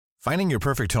Finding your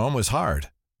perfect home was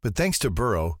hard, but thanks to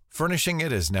Burrow, furnishing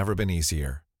it has never been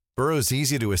easier. Burrow's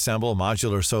easy-to-assemble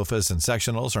modular sofas and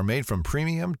sectionals are made from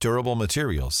premium, durable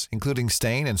materials, including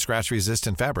stain and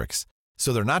scratch-resistant fabrics.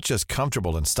 So they're not just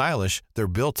comfortable and stylish, they're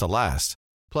built to last.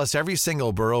 Plus, every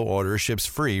single Burrow order ships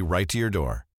free right to your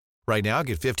door. Right now,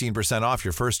 get 15% off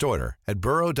your first order at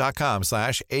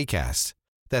burrow.com/ACAST.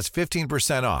 That's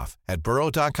 15% off at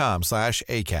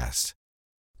burrow.com/ACAST.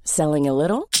 Selling a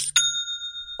little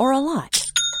or a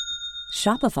lot?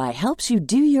 Shopify helps you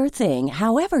do your thing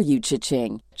however you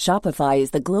cha-ching. Shopify is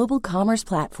the global commerce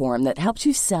platform that helps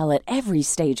you sell at every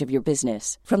stage of your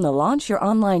business. From the launch your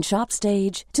online shop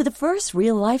stage to the first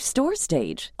real-life store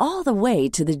stage, all the way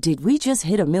to the did we just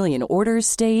hit a million orders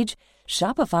stage.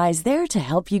 Shopify is there to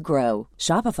help you grow.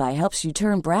 Shopify helps you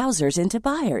turn browsers into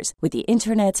buyers with the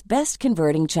internet's best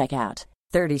converting checkout.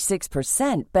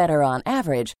 36% better on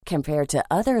average compared to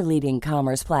other leading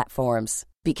commerce platforms.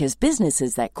 Because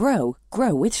businesses that grow,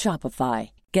 grow with Shopify.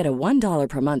 Get a $1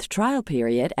 per month trial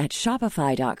period at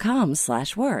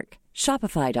shopify.com/work.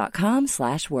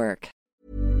 Shopify.com/work.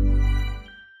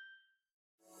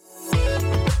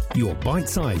 Your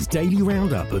bite-sized daily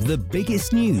roundup of the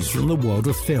biggest news from the world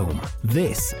of film.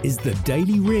 This is the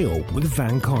Daily Reel with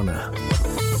Van Connor.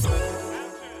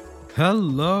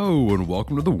 Hello and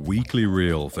welcome to the Weekly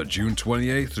Reel for June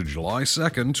 28th to July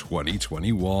 2nd,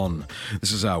 2021.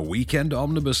 This is our weekend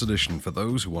omnibus edition for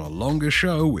those who want a longer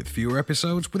show with fewer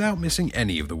episodes without missing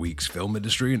any of the week's film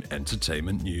industry and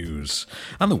entertainment news.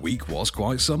 And the week was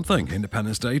quite something.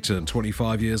 Independence Day turned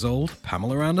 25 years old,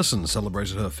 Pamela Anderson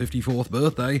celebrated her 54th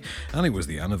birthday, and it was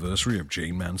the anniversary of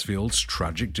Jane Mansfield's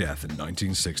tragic death in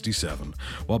 1967.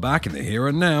 While back in the here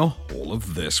and now, all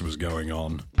of this was going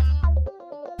on.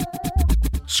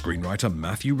 Screenwriter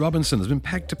Matthew Robinson has been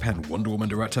pegged to pen Wonder Woman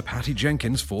director Patty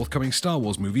Jenkins' forthcoming Star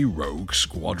Wars movie Rogue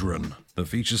Squadron. The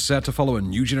feature's set to follow a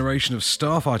new generation of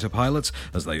starfighter pilots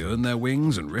as they earn their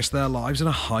wings and risk their lives in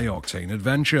a high-octane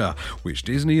adventure, which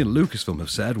Disney and Lucasfilm have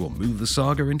said will move the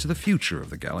saga into the future of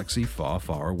the galaxy far,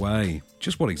 far away.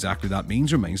 Just what exactly that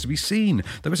means remains to be seen,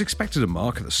 though it's expected to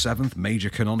mark the 7th major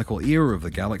canonical era of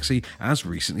the galaxy as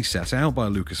recently set out by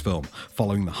Lucasfilm,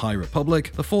 following the High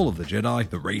Republic, the Fall of the Jedi,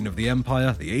 the Reign of the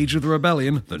Empire, the Age of the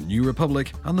Rebellion, the New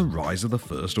Republic, and the Rise of the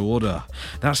First Order.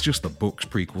 That's just the books,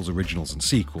 prequels, originals, and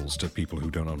sequels to people who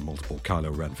don't own multiple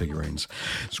Kylo Ren figurines.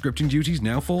 Scripting duties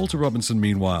now fall to Robinson,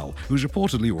 meanwhile, who's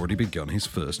reportedly already begun his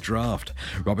first draft.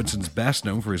 Robinson's best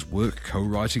known for his work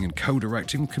co-writing and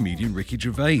co-directing with comedian Ricky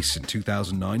Gervais in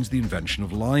 2009's The Invention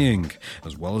of Lying,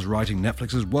 as well as writing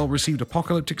Netflix's well-received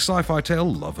apocalyptic sci-fi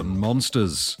tale Love and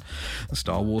Monsters. The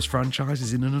Star Wars franchise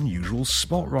is in an unusual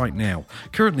spot right now,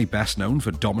 currently best known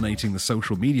for dominating the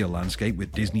social media landscape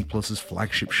with Disney Plus's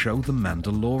flagship show The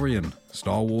Mandalorian.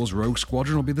 Star Wars Rogue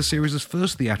Squadron will be the series'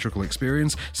 first theatrical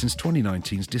experience since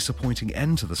 2019's disappointing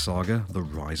end to the saga, The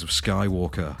Rise of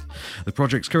Skywalker. The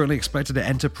project's currently expected to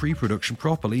enter pre-production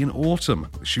properly in autumn,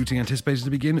 with shooting anticipated to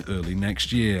begin early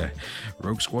next year.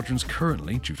 Rogue Squadron's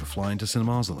currently due to fly into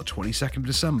cinemas on the 22nd of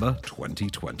December,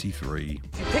 2023.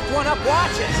 If you pick one up,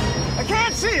 watch it! I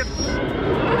can't see it!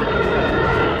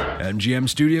 MGM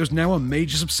Studios, now a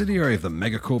major subsidiary of the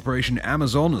megacorporation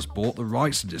Amazon, has bought the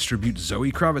rights to distribute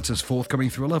Zoe Kravitz's forthcoming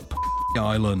thriller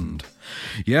Island.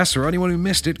 Yes, for anyone who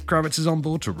missed it, Kravitz is on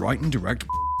board to write and direct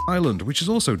Island, which has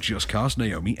also just cast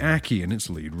Naomi Ackie in its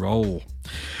lead role.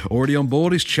 Already on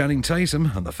board is Channing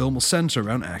Tatum, and the film will centre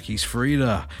around Akkie's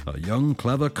Frida, a young,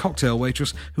 clever cocktail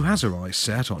waitress who has her eyes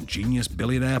set on genius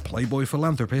billionaire playboy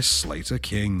philanthropist Slater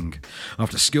King.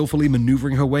 After skillfully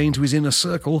manoeuvring her way into his inner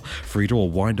circle, Frida will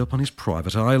wind up on his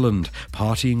private island,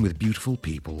 partying with beautiful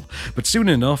people. But soon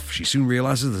enough, she soon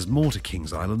realises there's more to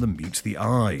King's Island than meets the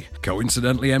eye.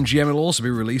 Coincidentally, MGM will also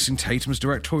be releasing Tatum's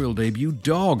directorial debut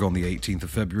Dog on the 18th of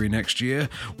February next year,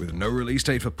 with no release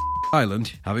date for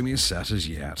Island having been set as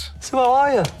yet. So how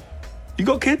are you? You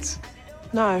got kids?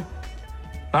 No.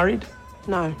 Married?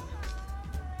 No.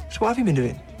 So what have you been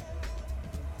doing?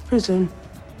 Prison.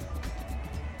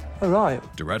 All right.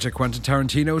 Director Quentin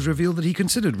Tarantino has revealed that he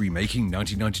considered remaking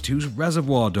 1992's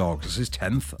Reservoir Dogs as his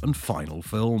 10th and final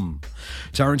film.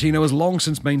 Tarantino has long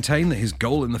since maintained that his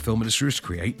goal in the film industry is to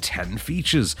create 10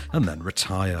 features and then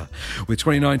retire. With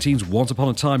 2019's Once Upon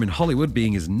a Time in Hollywood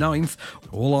being his 9th,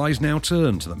 all eyes now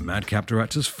turn to the madcap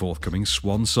director's forthcoming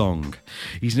swan song.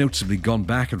 He's noticeably gone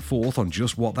back and forth on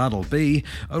just what that'll be,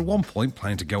 at one point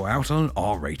planning to go out on an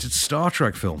R-rated Star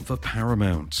Trek film for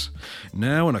Paramount.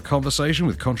 Now, in a conversation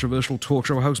with controversial talk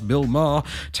show host Bill Maher,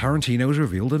 Tarantino has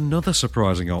revealed another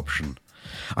surprising option.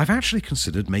 "I've actually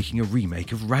considered making a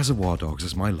remake of Reservoir Dogs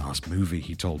as my last movie,"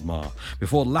 he told Ma,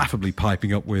 before laughably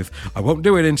piping up with, "I won't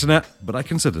do it, Internet, but I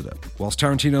considered it." Whilst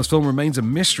Tarantino's film remains a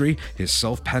mystery, his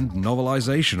self-penned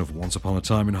novelization of Once Upon a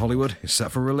Time in Hollywood is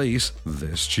set for release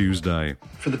this Tuesday.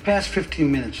 For the past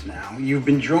 15 minutes now, you've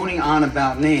been droning on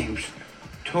about names.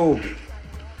 Toby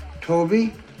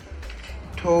Wong.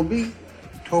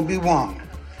 Toby Wong.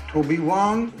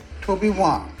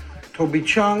 Toby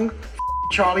Chung,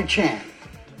 Charlie Chan.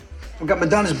 I've got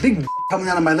Madonna's big coming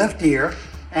out of my left ear,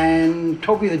 and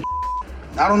Toby the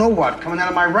I don't know what coming out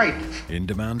of my right.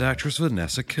 In-demand actress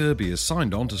Vanessa Kirby has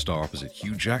signed on to star opposite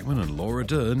Hugh Jackman and Laura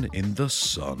Dern in The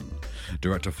Son.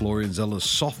 Director Florian Zeller's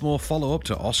sophomore follow-up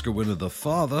to Oscar winner The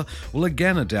Father will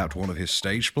again adapt one of his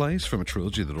stage plays from a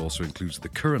trilogy that also includes the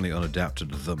currently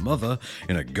unadapted The Mother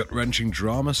in a gut-wrenching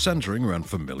drama centering around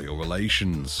familial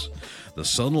relations. The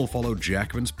Son will follow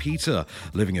Jackman's Peter,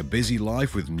 living a busy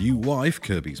life with new wife,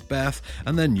 Kirby's Beth,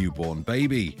 and their newborn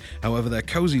baby. However, their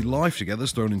cozy life together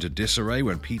is thrown into disarray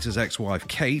when Peter's ex-wife,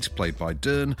 Kate, played by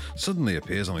Dern, suddenly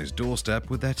appears on his doorstep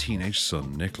with their teenage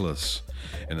son, Nicholas.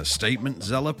 In a statement,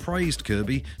 Zeller praised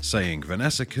Kirby, saying,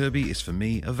 "Vanessa Kirby is for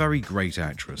me a very great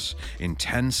actress,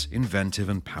 intense, inventive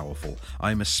and powerful.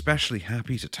 I am especially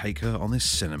happy to take her on this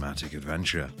cinematic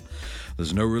adventure."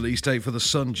 There's no release date for The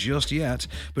Son just yet,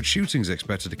 but shooting's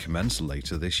expected to commence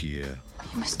later this year.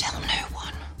 You must tell no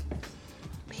one.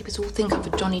 People all think I'm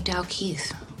for Johnny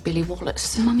Dalkeith, Billy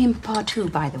Wallace. Mummy and Papa too,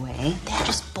 by the way. They're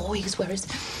just boys, whereas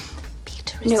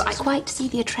Peter is... No, I quite see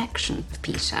the attraction of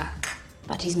Peter,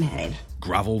 but he's married.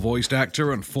 Gravel-voiced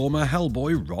actor and former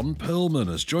Hellboy Ron Perlman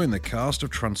has joined the cast of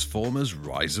Transformers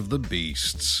Rise of the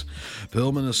Beasts.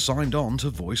 Perlman has signed on to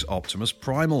voice Optimus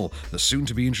Primal, the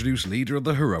soon-to-be-introduced leader of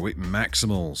the heroic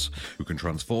Maximals, who can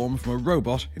transform from a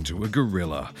robot into a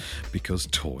gorilla, because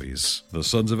toys. The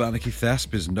Sons of Anarchy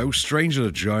Thesp is no stranger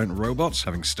to giant robots,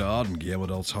 having starred in Guillermo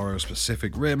del Toro's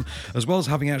Pacific Rim, as well as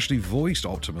having actually voiced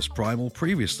Optimus Primal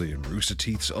previously in Rooster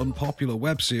Teeth's unpopular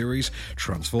web series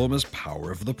Transformers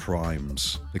Power of the Primes.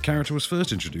 The character was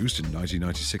first introduced in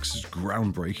 1996's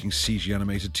groundbreaking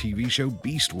CG-animated TV show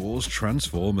Beast Wars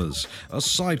Transformers, a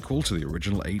sidequel to the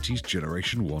original 80s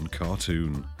Generation 1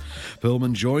 cartoon.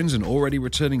 Perlman joins an already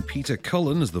returning Peter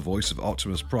Cullen as the voice of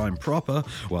Optimus Prime proper,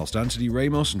 whilst Anthony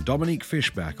Ramos and Dominique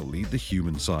Fishback will lead the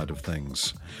human side of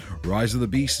things. Rise of the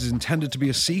Beast is intended to be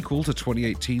a sequel to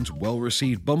 2018's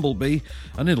well-received Bumblebee,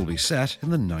 and it'll be set in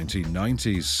the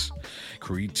 1990s.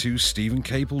 Creed 2's Stephen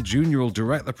Capel Jr. will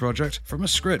direct the project from a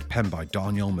script penned by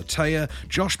Daniel Matea,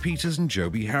 Josh Peters and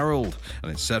Joby Harold,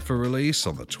 and it's set for release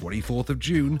on the 24th of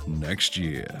June next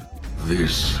year.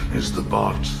 This is the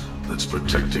bot that's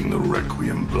protecting the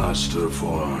Requiem Blaster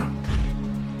for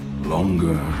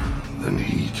longer than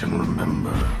he can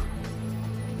remember.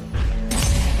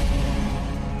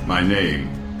 My name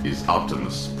is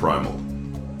Optimus Primal.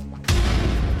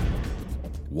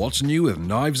 What's new with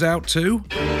Knives Out 2?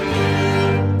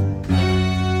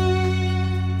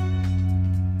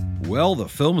 Well, the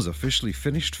film has officially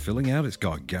finished filling out its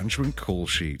gargantuan call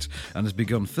sheet and has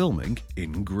begun filming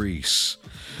in Greece.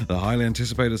 The highly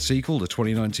anticipated sequel to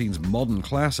 2019's modern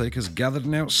classic has gathered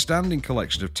an outstanding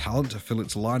collection of talent to fill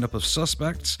its lineup of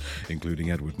suspects,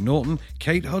 including Edward Norton,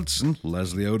 Kate Hudson,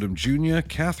 Leslie Odom Jr.,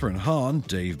 Catherine Hahn,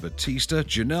 Dave Bautista,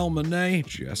 Janelle Monáe,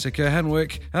 Jessica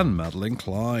Henwick, and Madeline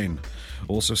Klein.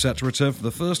 Also set to return for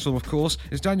the first film, of course,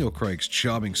 is Daniel Craig's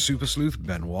charming super sleuth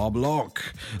Benoit Blanc,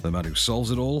 the man who solves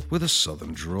it all with a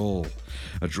southern drawl.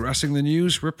 Addressing the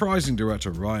news, reprising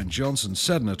director Rian Johnson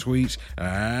said in a tweet,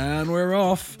 "And we're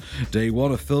off. Day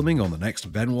one of filming on the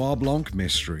next Benoit Blanc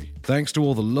mystery. Thanks to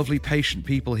all the lovely patient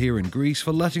people here in Greece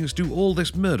for letting us do all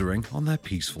this murdering on their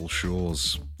peaceful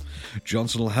shores."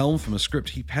 Johnson will helm from a script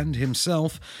he penned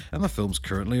himself, and the film's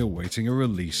currently awaiting a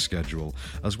release schedule,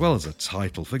 as well as a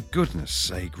title, for goodness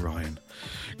sake, Ryan.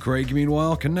 Craig,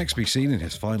 meanwhile, can next be seen in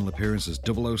his final appearance as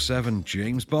 007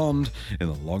 James Bond in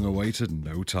the long-awaited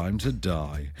No Time to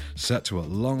Die, set to at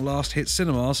long-last hit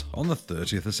cinemas on the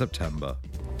 30th of September.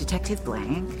 Detective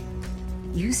Blank,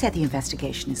 you said the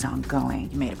investigation is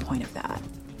ongoing. You made a point of that.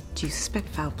 Do you suspect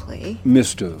foul play?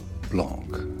 Mr.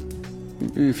 Blanc,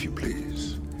 if you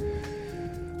please.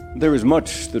 There is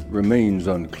much that remains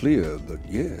unclear, but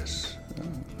yes,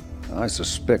 I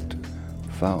suspect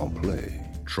foul play.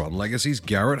 Tron Legacy's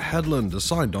Garrett Hedlund has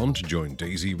signed on to join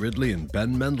Daisy Ridley and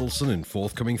Ben Mendelsohn in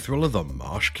forthcoming thriller The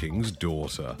Marsh King's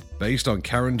Daughter. Based on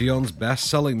Karen Dion's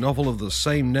best-selling novel of the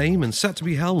same name and set to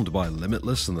be helmed by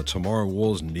Limitless and the Tomorrow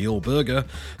War's Neil Berger,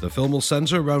 the film will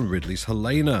centre around Ridley's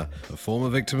Helena, a former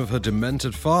victim of her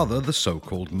demented father, the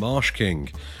so-called Marsh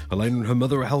King. Helena and her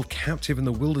mother were held captive in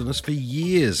the wilderness for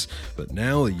years, but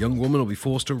now the young woman will be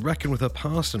forced to reckon with her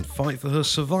past and fight for her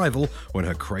survival when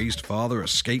her crazed father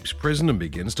escapes prison and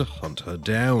begins to hunt her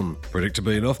down.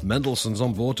 Predictably enough, Mendelsohn's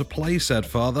on board to play said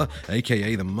father,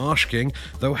 aka the Marsh King,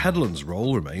 though Hedlund's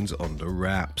role remains under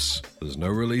wraps. There's no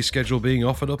release schedule being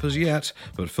offered up as yet,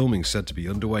 but filming's said to be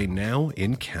underway now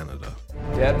in Canada.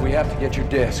 Dad, we have to get your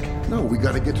disc. No, we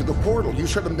gotta get to the portal. You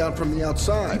shut them down from the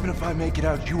outside. Even if I make it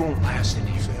out, you won't last in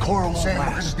here. Cora won't Sam,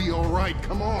 last. we're gonna be all right.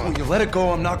 Come on. Oh, you let it go.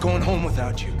 I'm not going home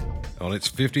without you. On its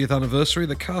 50th anniversary,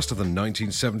 the cast of the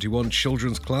 1971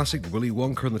 children's classic Willy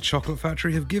Wonka and the Chocolate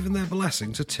Factory have given their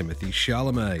blessing to Timothée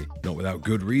Chalamet. Not without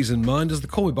good reason in mind, as the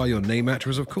Call Me By Your Name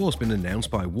actor has of course been announced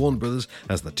by Warner Brothers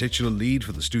as the titular lead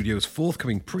for the studio's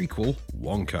forthcoming prequel,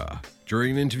 Wonka.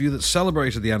 During an interview that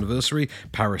celebrated the anniversary,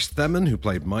 Paris Theman, who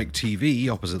played Mike TV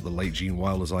opposite the late Gene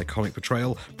Wilder's iconic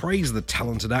portrayal, praised the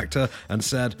talented actor and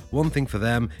said one thing for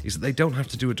them is that they don't have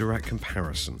to do a direct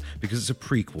comparison because it's a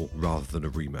prequel rather than a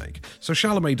remake. So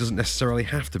Chalamet doesn't necessarily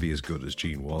have to be as good as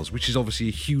Gene was, which is obviously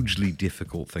a hugely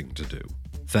difficult thing to do.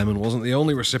 Theman wasn't the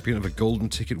only recipient of a golden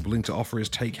ticket willing to offer his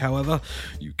take, however.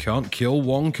 You can't kill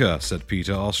Wonka, said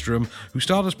Peter Ostrom, who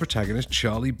starred as protagonist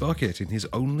Charlie Bucket in his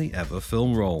only ever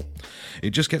film role. It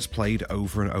just gets played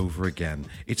over and over again.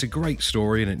 It's a great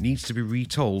story and it needs to be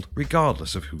retold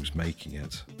regardless of who's making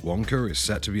it. Wonka is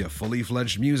set to be a fully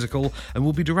fledged musical and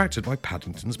will be directed by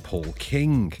Paddington's Paul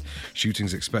King.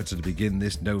 Shooting's expected to begin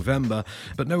this November,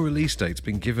 but no release date's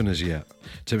been given as yet.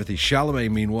 Timothée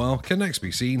Chalamet, meanwhile, can next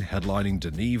be seen headlining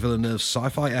Denis Villeneuve's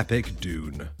sci-fi epic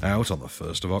Dune, out on the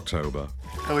 1st of October.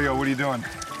 Elio, what are you doing?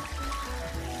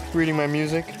 Reading my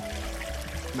music.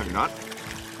 No, you're not.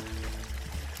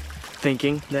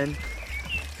 Thinking, then.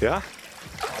 Yeah?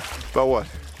 About what?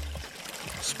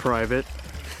 It's private.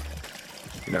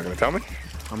 You're not gonna tell me?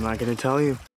 I'm not gonna tell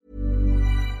you.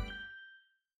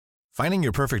 Finding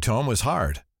your perfect home was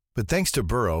hard, but thanks to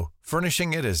Burrow,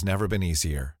 furnishing it has never been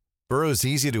easier. Burrow's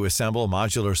easy-to-assemble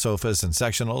modular sofas and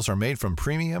sectionals are made from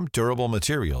premium, durable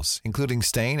materials, including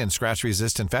stain and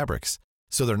scratch-resistant fabrics.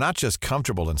 So they're not just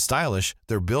comfortable and stylish,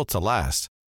 they're built to last.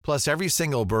 Plus, every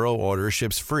single Burrow order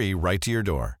ships free right to your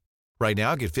door. Right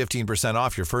now, get 15%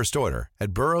 off your first order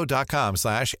at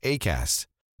burrow.com/ACAST.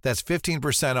 That's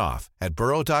 15% off at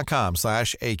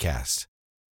burrow.com/ACAST.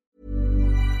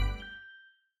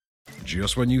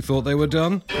 Just when you thought they were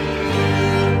done?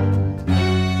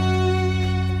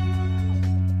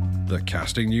 The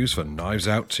casting news for Knives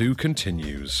Out 2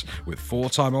 continues, with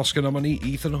four-time Oscar nominee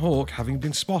Ethan Hawke having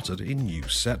been spotted in new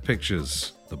set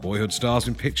pictures. The Boyhood star's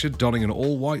been pictured donning an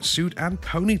all-white suit and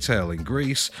ponytail in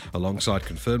Greece, alongside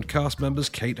confirmed cast members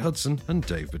Kate Hudson and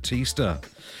Dave Bautista.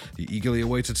 The eagerly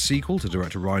awaited sequel to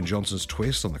director Rian Johnson's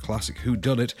twist on the classic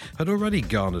Whodunit had already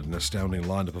garnered an astounding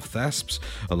lineup of thesps.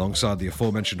 Alongside the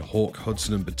aforementioned Hawke,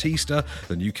 Hudson and Bautista,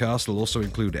 the new cast will also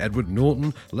include Edward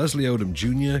Norton, Leslie Odom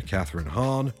Jr., Catherine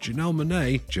Hahn, Janelle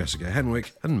Monáe, Jessica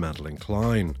Henwick and Madeline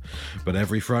Klein. But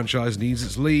every franchise needs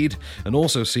its lead, and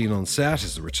also seen on set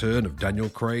is the return of Daniel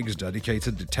Craig's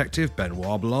dedicated detective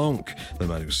Benoit Blanc, the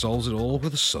man who solves it all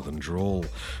with a southern drawl.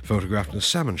 Photographed in a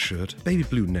salmon shirt, baby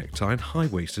blue necktie and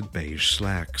high-waisted beige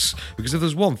slacks. Because if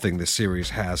there's one thing this series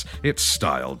has, it's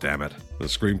style, damn it. The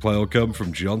screenplay will come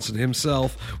from Johnson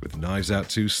himself, with Knives Out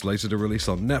 2 slated to release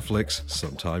on Netflix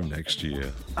sometime next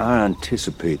year. I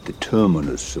anticipate the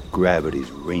terminus of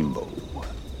Gravity's Rainbow.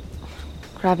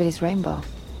 Gravity's Rainbow?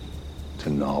 It's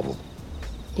a novel.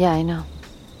 Yeah, I know.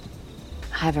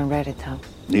 I haven't read it, though.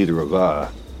 Neither have I.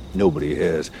 Nobody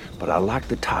has. But I like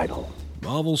the title.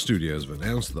 Marvel Studios have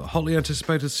announced that the hotly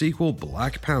anticipated sequel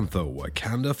Black Panther: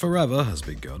 Wakanda Forever has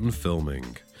begun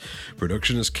filming.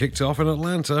 Production has kicked off in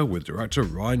Atlanta, with director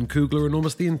Ryan Coogler and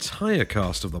almost the entire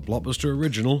cast of the blockbuster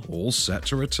original all set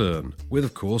to return, with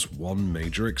of course one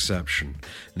major exception,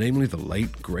 namely the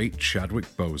late great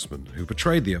Chadwick Boseman, who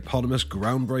portrayed the eponymous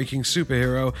groundbreaking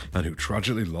superhero and who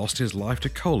tragically lost his life to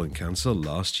colon cancer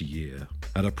last year.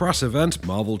 At a press event,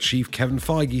 Marvel chief Kevin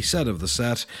Feige said of the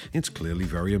set, "It's clearly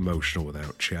very emotional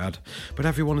without Chad, but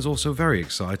everyone is also very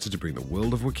excited to bring the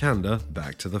world of Wakanda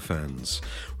back to the fans.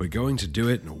 We're going to do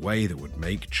it in a way that would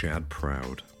make Chad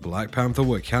proud." Black Panther: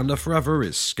 Wakanda Forever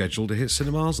is scheduled to hit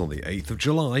cinemas on the 8th of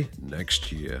July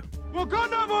next year.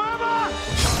 Wakanda forever!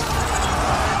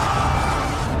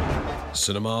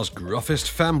 Cinema's gruffest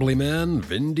family man,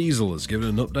 Vin Diesel, has given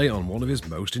an update on one of his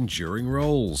most enduring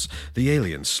roles, the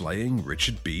alien-slaying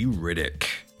Richard B. Riddick.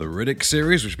 The Riddick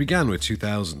series, which began with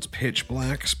 2000's Pitch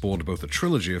Black, spawned both a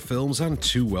trilogy of films and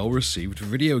 2 well-received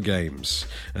video games.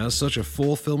 As such, a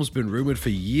 4th film's been rumoured for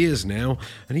years now,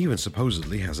 and even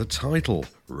supposedly has a title,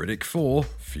 Riddick 4: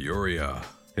 Furia.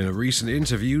 In a recent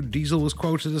interview, Diesel was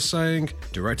quoted as saying,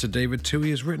 "Director David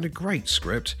Twohy has written a great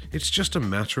script. It's just a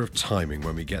matter of timing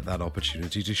when we get that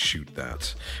opportunity to shoot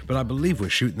that. But I believe we're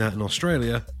shooting that in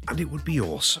Australia, and it would be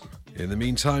awesome." In the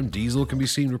meantime, Diesel can be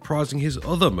seen reprising his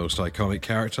other most iconic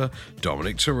character,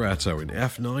 Dominic Toretto, in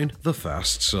F9: The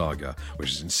Fast Saga,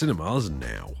 which is in cinemas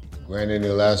now. Grant any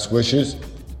last wishes?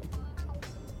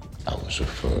 I was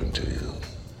referring to you.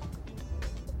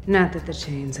 Not that the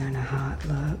chains aren't a hot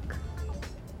look.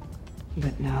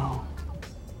 But no.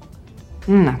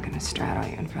 I'm not gonna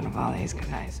straddle you in front of all these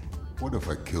guys. What if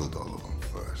I killed all of them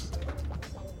first?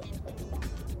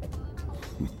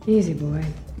 Easy, boy.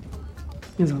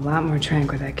 There's a lot more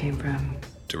trank where that came from.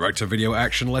 Direct-to-video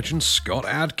action legend Scott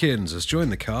Adkins has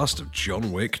joined the cast of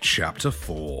John Wick Chapter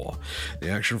 4. The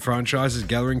action franchise is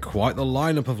gathering quite the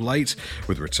lineup of late,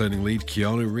 with returning lead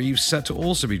Keanu Reeves set to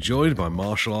also be joined by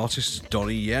martial artists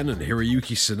Donnie Yen and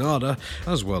Hiroyuki Sanada,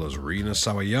 as well as Rina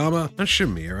Sawayama and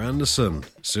Shamir Anderson.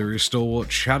 Series stalwart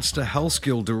Chad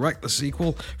Stahelski will direct the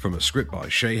sequel from a script by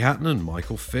Shay Hatton and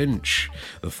Michael Finch.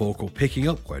 The fork will picking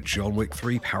up where John Wick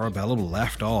 3 Parabellum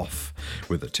left off,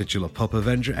 with the titular pup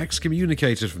Avenger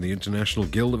excommunicated from the International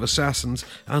Guild of Assassins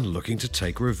and looking to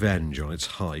take revenge on its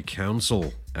High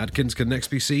Council. Adkins can next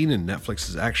be seen in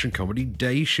Netflix's action comedy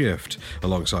Day Shift,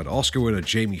 alongside Oscar winner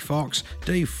Jamie Foxx,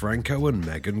 Dave Franco and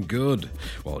Megan Good,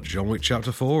 while John Wick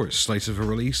Chapter 4 is slated for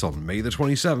release on May the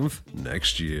 27th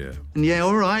next year. Yeah,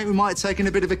 all right, we might have taken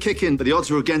a bit of a kicking, but the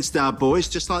odds are against our boys,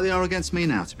 just like they are against me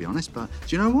now, to be honest. But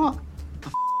do you know what?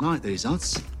 I like these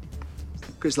odds.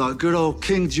 Because like good old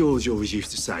King George always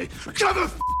used to say, get it!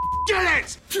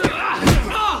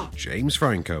 James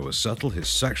Franco has settled his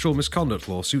sexual misconduct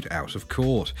lawsuit out of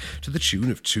court to the tune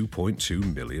of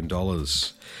 $2.2 million.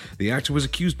 The actor was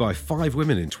accused by 5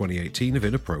 women in 2018 of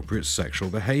inappropriate sexual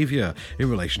behaviour in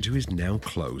relation to his now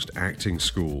closed acting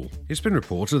school. It's been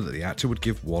reported that the actor would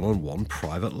give one-on-one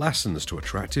private lessons to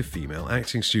attractive female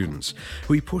acting students,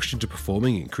 who he pushed into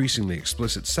performing increasingly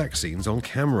explicit sex scenes on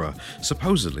camera,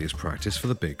 supposedly as practice for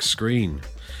the big screen.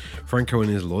 Franco and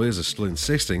his lawyers are still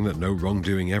insisting that no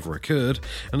wrongdoing ever occurred,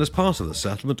 and as part of the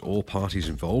settlement, all parties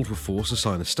involved were forced to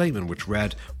sign a statement which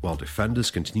read, "While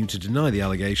defenders continue to deny the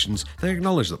allegations, they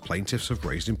acknowledge that plaintiffs have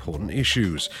raised important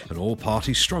issues, and all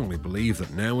parties strongly believe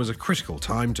that now is a critical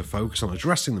time to focus on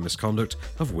addressing the misconduct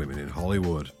of women in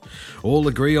Hollywood. All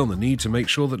agree on the need to make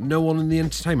sure that no one in the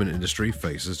entertainment industry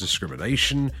faces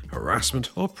discrimination, harassment,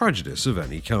 or prejudice of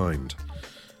any kind."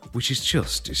 Which is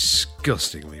just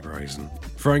disgustingly brazen.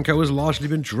 Franco has largely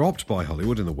been dropped by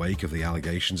Hollywood in the wake of the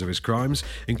allegations of his crimes,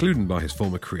 including by his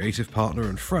former creative partner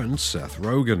and friend Seth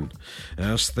Rogen.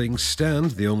 As things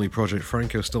stand, the only project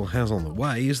Franco still has on the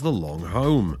way is The Long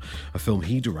Home, a film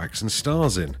he directs and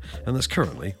stars in, and that's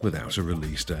currently without a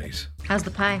release date. How's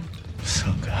the pie?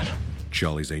 So good.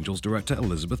 Charlie's Angels director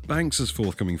Elizabeth Banks'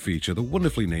 forthcoming feature, the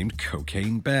wonderfully named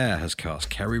Cocaine Bear, has cast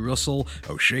Kerry Russell,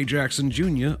 O'Shea Jackson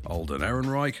Jr., Alden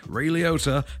Ehrenreich, Ray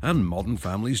Liotta, and Modern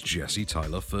Family's Jesse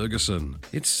Tyler Ferguson.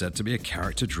 It's said to be a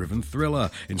character-driven thriller,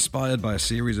 inspired by a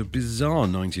series of bizarre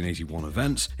 1981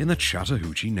 events in the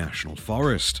Chattahoochee National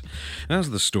Forest.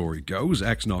 As the story goes,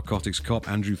 ex-narcotics cop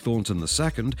Andrew Thornton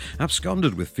II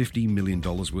absconded with $15 million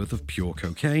worth of pure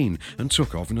cocaine and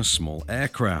took off in a small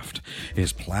aircraft.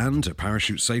 His plan to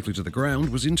parachute safely to the ground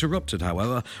was interrupted,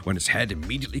 however, when his head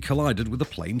immediately collided with the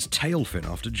plane's tail fin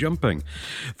after jumping.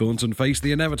 Thornton faced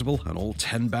the inevitable, and all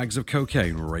 10 bags of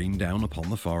cocaine rained down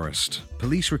upon the forest.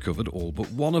 Police recovered all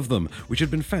but one of them, which had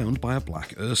been found by a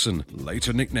black Urson,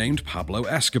 later nicknamed Pablo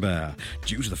Escobar,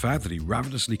 due to the fact that he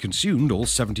ravenously consumed all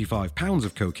 75 pounds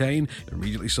of cocaine,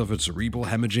 immediately suffered cerebral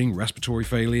hemorrhaging, respiratory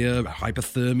failure,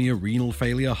 hypothermia, renal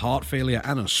failure, heart failure,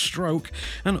 and a stroke,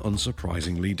 and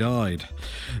unsurprisingly died.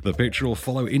 The picture will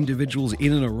follow individuals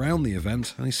in and around the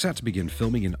event, and is set to begin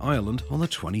filming in Ireland on the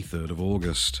 23rd of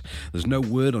August. There's no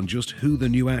word on just who the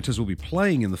new actors will be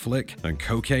playing in the flick, and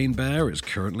Cocaine Bear is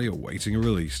currently awaiting a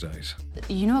release date.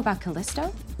 You know about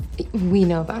Callisto? We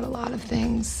know about a lot of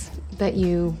things. That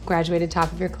you graduated top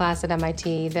of your class at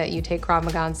MIT, that you take Krav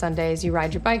Maga on Sundays, you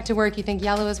ride your bike to work, you think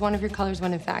yellow is one of your colors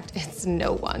when in fact it's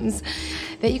no one's.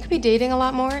 That you could be dating a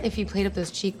lot more if you played up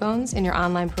those cheekbones in your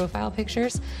online profile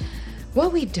pictures.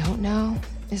 What we don't know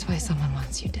is why someone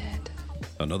wants you dead.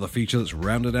 Another feature that's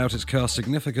rounded out its cast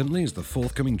significantly is the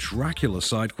forthcoming Dracula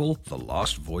sidequel, The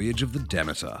Last Voyage of the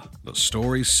Demeter. The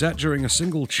story is set during a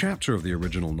single chapter of the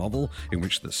original novel, in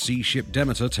which the sea ship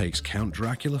Demeter takes Count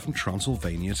Dracula from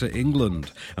Transylvania to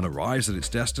England, and arrives at its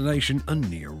destination a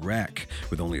near wreck,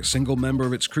 with only a single member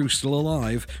of its crew still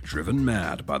alive, driven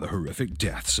mad by the horrific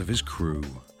deaths of his crew.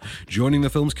 Joining the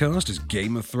film's cast is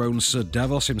Game of Thrones Sir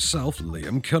Davos himself,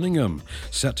 Liam Cunningham,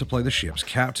 set to play the ship's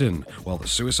captain, while the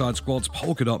Suicide Squad's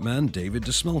polka dot man, David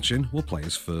DeSmelchin, will play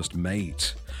his first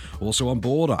mate. Also on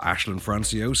board are Ashland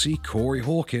Franciosi, Corey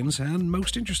Hawkins, and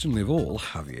most interestingly of all,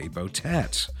 Javier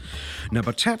Botet. Now,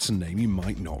 Botet's a name you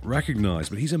might not recognise,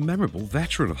 but he's a memorable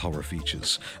veteran of horror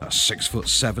features. A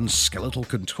 6'7" skeletal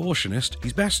contortionist,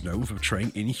 he's best known for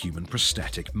portraying inhuman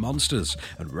prosthetic monsters,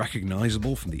 and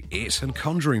recognisable from the It and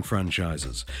Conjuring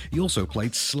franchises. He also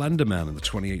played Slender Man in the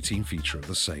 2018 feature of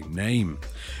the same name.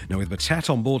 Now, with Botet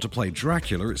on board to play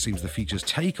Dracula, it seems the feature's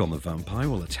take on the vampire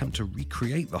will attempt to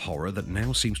recreate the horror that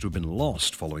now seems to have been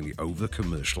lost following the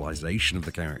over-commercialization of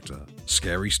the character.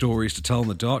 Scary Stories to Tell in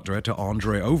the Dark director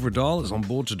Andre Overdahl is on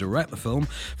board to direct the film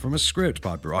from a script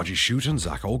by Baraji Shute and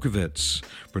Zach Olkowitz.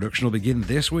 Production will begin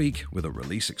this week, with a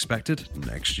release expected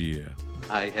next year.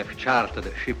 I have chartered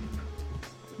a ship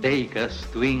to take us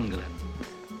to England.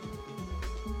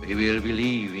 We will be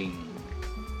leaving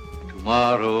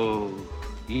tomorrow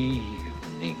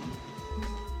evening.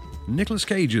 Nicolas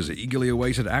Cage's eagerly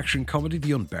awaited action comedy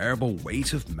The Unbearable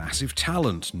Weight of Massive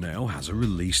Talent now has a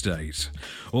release date.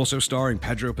 Also starring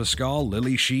Pedro Pascal,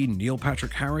 Lily Sheen, Neil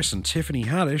Patrick Harris and Tiffany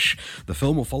Haddish, the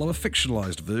film will follow a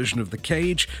fictionalized version of the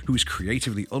Cage, who is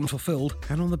creatively unfulfilled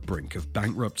and on the brink of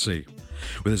bankruptcy.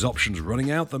 With his options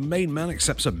running out, the main man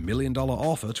accepts a $1 million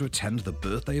offer to attend the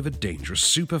birthday of a dangerous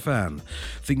superfan.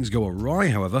 Things go awry,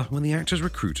 however, when the actor is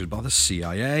recruited by the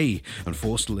CIA and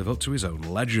forced to live up to his own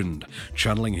legend,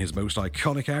 channeling his most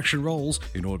iconic action roles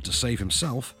in order to save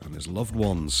himself and his loved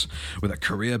ones. With a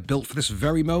career built for this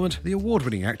very moment, the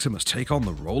award-winning actor must take on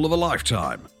the role of a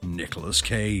lifetime, Nicolas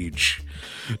Cage.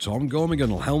 Tom Gormigan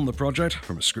will helm the project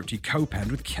from a script he co-penned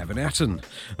with Kevin Etten.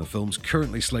 The film's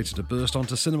currently slated to burst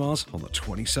onto cinemas on the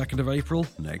 22nd of April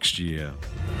next year.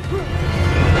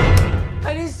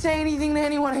 I didn't say anything to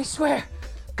anyone, I swear.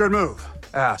 Good move.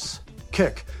 Ass.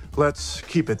 Kick. Let's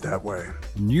keep it that way.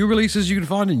 New releases you can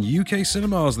find in UK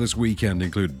cinemas this weekend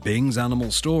include Bing's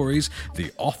Animal Stories, The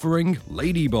Offering,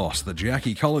 Lady Boss, the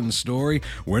Jackie Collins story,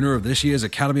 winner of this year's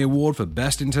Academy Award for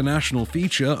Best International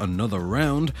Feature, Another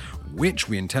Round, Which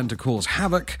We Intend to Cause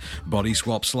Havoc, Body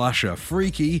Swap Slasher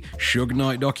Freaky, Suge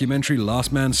Knight documentary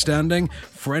Last Man Standing,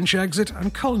 French Exit,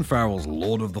 and Colin Farrell's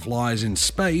Lord of the Flies in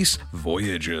Space,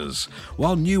 Voyagers.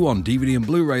 While new on DVD and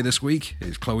Blu-ray this week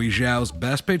is Chloe Zhao's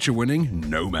Best Picture winning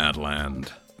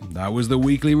Nomadland. That was the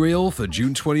Weekly Reel for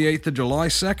June 28th to July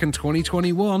 2nd,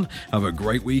 2021. Have a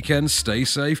great weekend, stay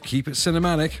safe, keep it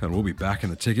cinematic, and we'll be back in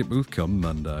the ticket booth come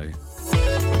Monday.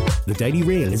 The Daily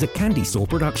Reel is a Candy Store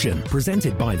production,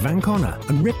 presented by Van Connor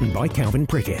and written by Calvin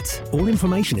Prickett. All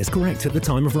information is correct at the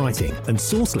time of writing, and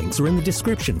source links are in the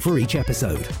description for each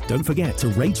episode. Don't forget to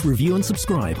rate, review and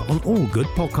subscribe on all good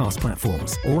podcast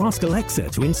platforms, or ask Alexa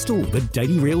to install the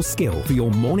Daily Reel skill for your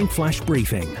morning flash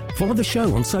briefing. Follow the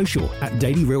show on social at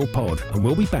Daily Reel Pod, and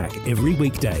we'll be back every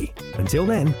weekday. Until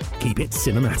then, keep it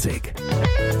cinematic.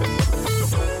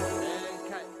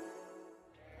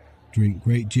 Drink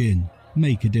great gin.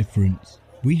 Make a difference.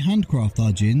 We handcraft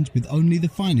our gins with only the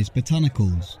finest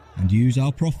botanicals and use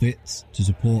our profits to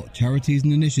support charities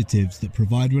and initiatives that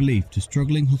provide relief to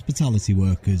struggling hospitality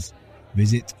workers.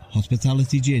 Visit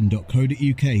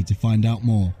hospitalitygin.co.uk to find out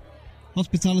more.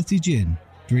 Hospitality Gin.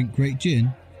 Drink great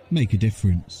gin. Make a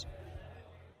difference.